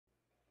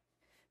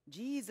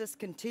Jesus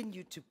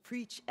continued to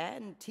preach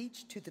and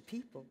teach to the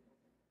people.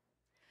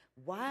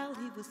 While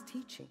he was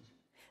teaching,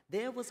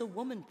 there was a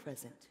woman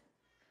present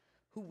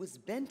who was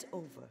bent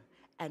over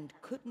and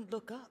couldn't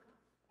look up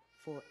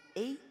for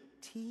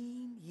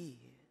 18 years.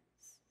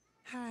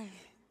 Hi.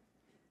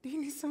 Do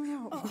you need some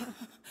help?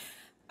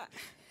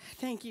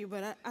 Thank you,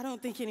 but I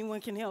don't think anyone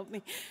can help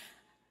me.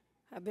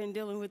 I've been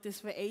dealing with this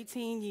for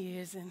 18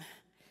 years, and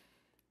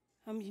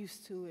I'm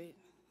used to it.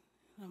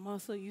 I'm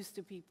also used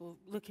to people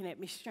looking at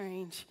me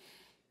strange.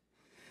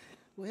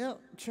 Well,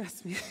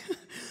 trust me,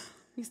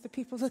 used to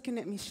people looking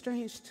at me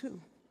strange too,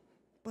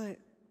 but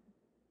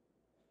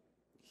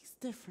he's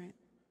different.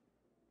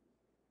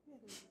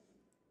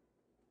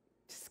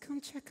 Just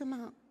come check him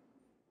out.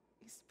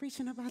 He's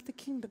preaching about the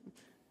kingdom.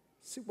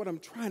 See, what I'm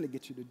trying to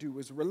get you to do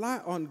is rely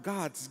on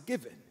God's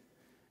giving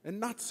and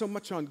not so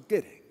much on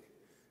getting.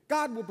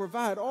 God will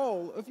provide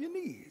all of your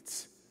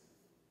needs.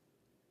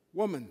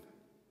 Woman,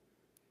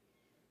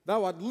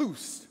 thou art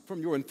loosed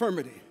from your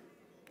infirmity.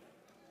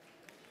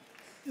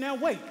 Now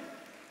wait.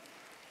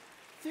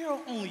 There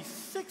are only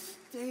 6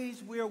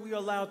 days where we are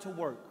allowed to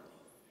work.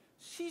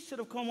 She should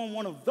have come on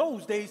one of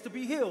those days to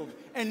be healed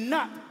and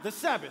not the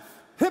Sabbath.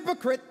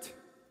 Hypocrite!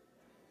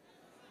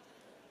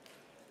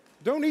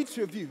 Don't each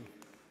of you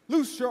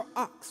loose your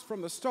ox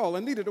from the stall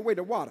and lead it away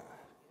to water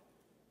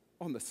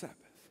on the Sabbath.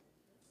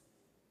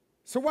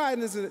 So why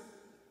isn't it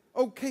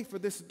okay for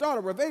this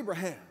daughter of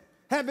Abraham,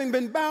 having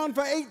been bound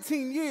for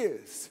 18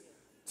 years,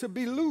 to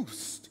be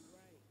loosed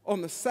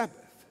on the Sabbath?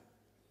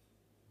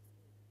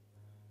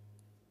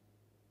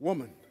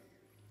 Woman,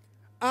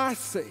 I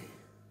say,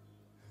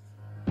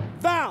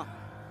 thou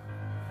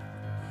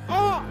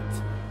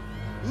art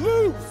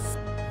loose.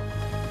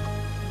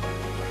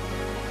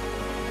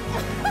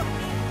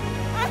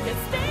 I can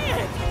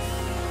stand!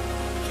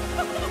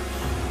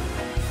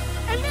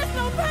 And there's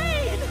no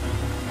pain!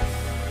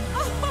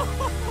 Oh,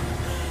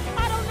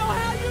 I don't know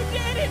how you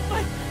did it,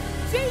 but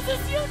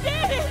Jesus, you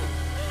did it!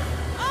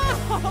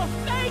 Oh,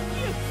 thank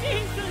you,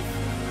 Jesus!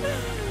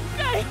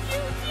 Thank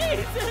you,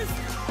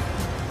 Jesus!